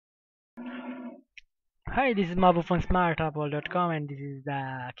Hi, this is Mabu from smartapple.com and this is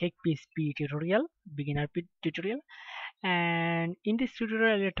the CakePHP tutorial, tutorial. And in this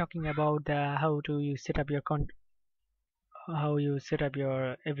tutorial, we're talking about how to you set up your how you set up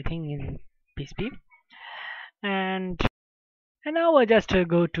your everything in PHP. And now I just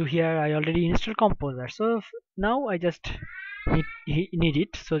go to here. I already installed Composer, so now I just need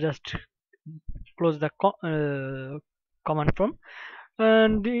it. So just close the command prompt.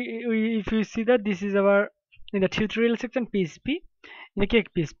 And if you see that this is our in the tutorial section PHP in the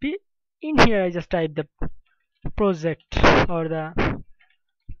CakePHP. In here I just type the project or the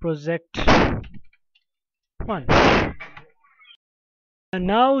project one, and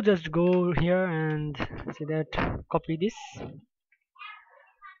now just go here and see that copy this,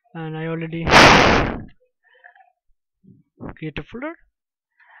 and I already create a folder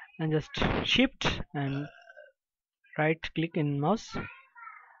and just shift and right click in mouse,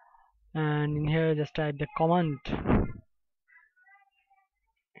 and in here just type the command.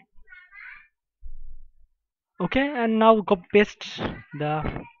 Okay, and now go paste the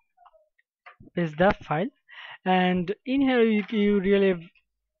file, and in here you really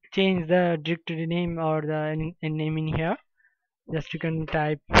change the directory name or the name in here. Just you can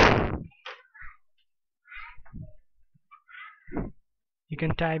type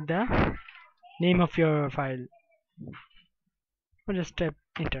the name of your file or just type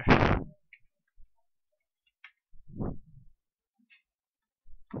enter.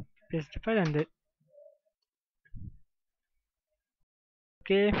 Paste the file and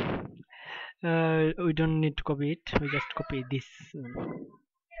okay, we don't need to copy it, we just copy this.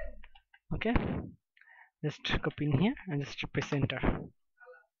 Okay, just copy in here and just press enter,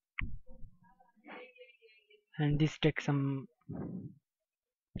 and this takes some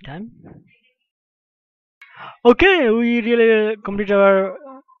time. Okay, we really complete our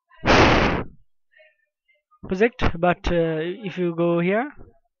project, but if you go here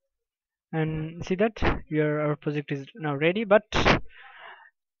and see that our project is now ready. But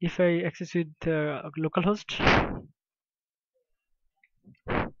if I access with localhost,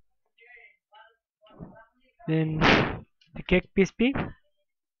 then the CakePHP,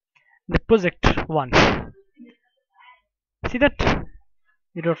 the project one, see that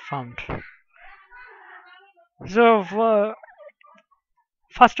error found. So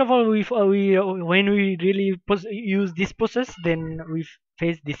first of all, when we really use this process, then we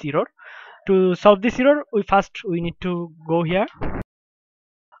face this error. To solve this error, we need to go here.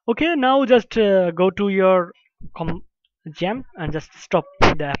 Okay, now just go to your gem and just stop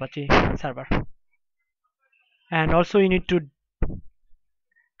the Apache server, and also you need to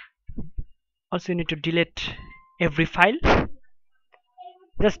delete every file.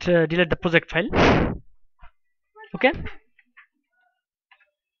 Just delete the project file. Okay,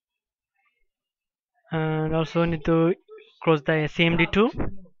 and also need to close the cmd2.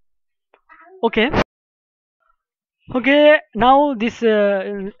 Okay, now this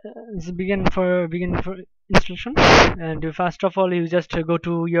is begin for installation. And first of all, you just go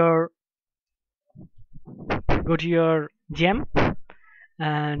to your gem,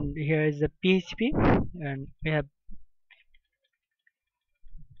 and here is the PHP, and we have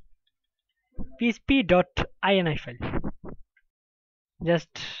php.ini file. Just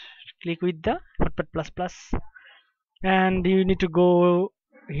click with the notepad plus plus, and you need to go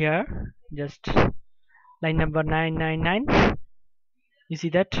here, just line number 999. You see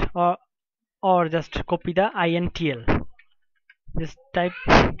that, or just copy the intl, just type,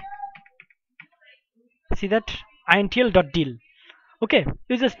 see that intl.deal. Okay,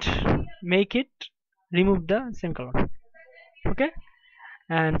 you just make it, remove the semicolon. Okay,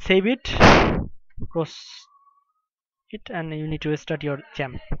 and save it, close it, and you need to start your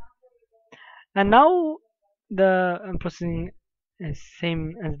gem. And now the processing is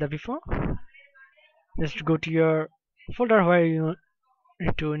same as the before. Just go to your folder where you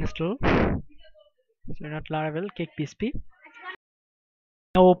need to install, so not Laravel, CakePHP.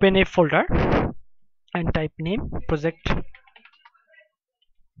 Now open a folder and type name project.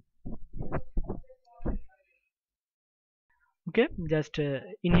 Okay, just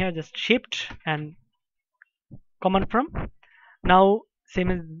in here just shift and command prompt. Now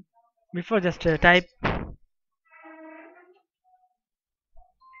same as before, just type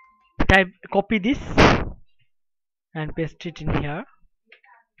copy this and paste it in here,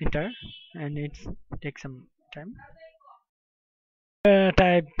 enter, and it takes some time.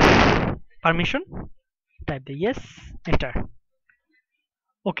 Type permission, type the yes, enter.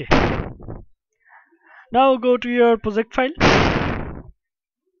 Okay, now go to your project file.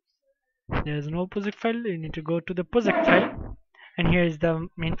 There is no project file, you need to go to the project file, and here is the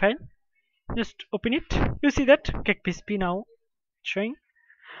main file. Just open it. You see that CakePHP now showing.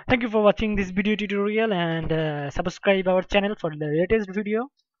 Thank you for watching this video tutorial, and subscribe our channel for the latest video.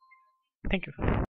 Thank you.